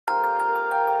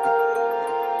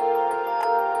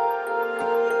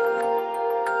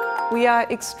We are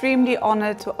extremely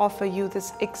honored to offer you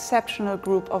this exceptional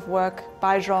group of work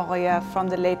by Jean Royère from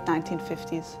the late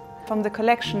 1950s, from the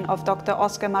collection of Dr.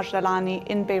 Oscar Majdalani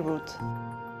in Beirut.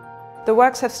 The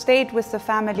works have stayed with the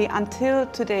family until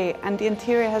today, and the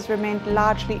interior has remained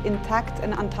largely intact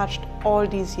and untouched all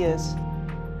these years.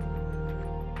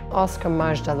 Oscar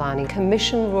Majdalani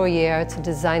commissioned Royère to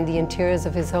design the interiors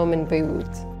of his home in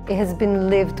Beirut. It has been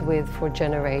lived with for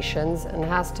generations and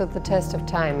has stood the test of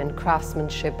time in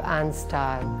craftsmanship and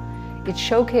style. It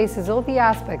showcases all the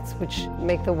aspects which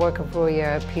make the work of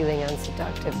Royère appealing and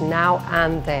seductive now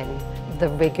and then. The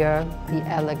rigor, the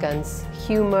elegance,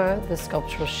 humor, the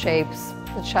sculptural shapes,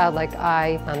 the childlike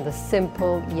eye, and the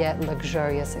simple yet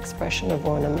luxurious expression of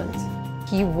ornament.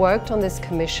 He worked on this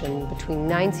commission between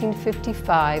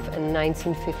 1955 and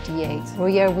 1958.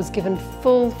 Royère was given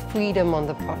full freedom on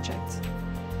the project.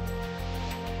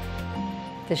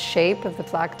 The shape of the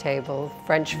Flaque table,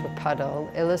 French for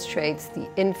puddle, illustrates the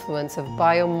influence of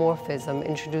biomorphism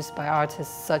introduced by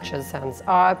artists such as Hans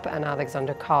Arp and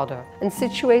Alexander Calder, and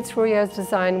situates Royère's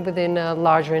design within a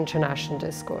larger international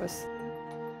discourse.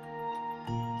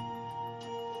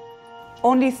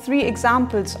 Only 3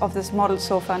 examples of this model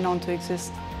sofa are known to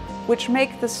exist, which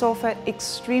make the sofa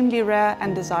extremely rare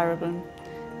and desirable.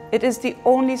 It is the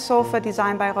only sofa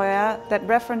designed by Royère that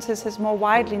references his more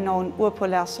widely known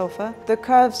Urpolaire sofa, the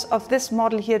curves of this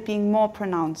model here being more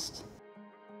pronounced.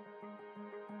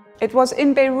 It was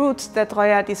in Beirut that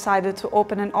Royère decided to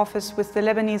open an office with the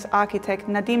Lebanese architect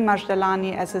Nadim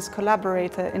Majdalani as his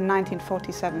collaborator in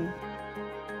 1947.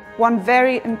 One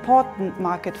very important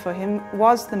market for him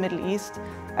was the Middle East,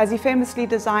 as he famously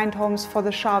designed homes for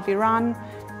the Shah of Iran,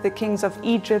 the kings of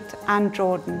Egypt and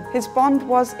Jordan. His bond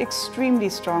was extremely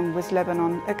strong with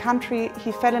Lebanon, a country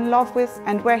he fell in love with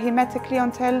and where he met a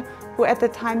clientele who at the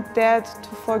time dared to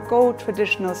forego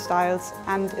traditional styles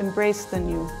and embrace the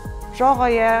new. Jean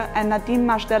Royère and Nadim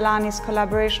Majdalani's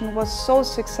collaboration was so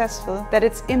successful that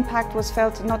its impact was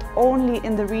felt not only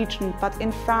in the region but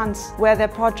in France, where their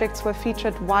projects were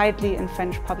featured widely in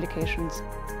French publications.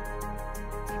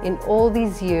 In all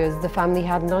these years, the family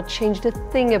had not changed a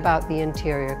thing about the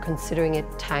interior, considering it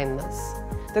timeless.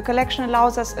 The collection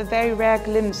allows us a very rare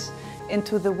glimpse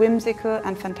into the whimsical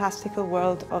and fantastical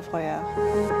world of Royère.